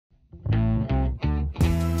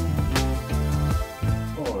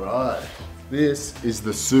Alright, this is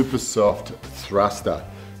the Supersoft Thruster.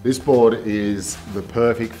 This board is the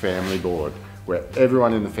perfect family board where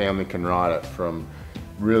everyone in the family can ride it, from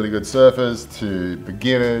really good surfers to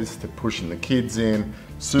beginners to pushing the kids in.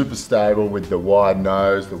 Super stable with the wide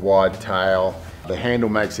nose, the wide tail. The handle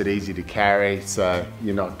makes it easy to carry, so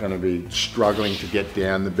you're not going to be struggling to get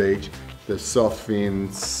down the beach. The soft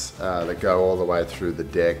fins that go all the way through the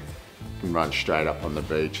deck can run straight up on the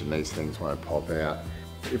beach, and these things won't pop out.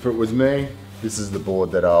 If it was me, this is the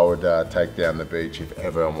board that I would take down the beach if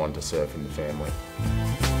ever I wanted to surf in the family.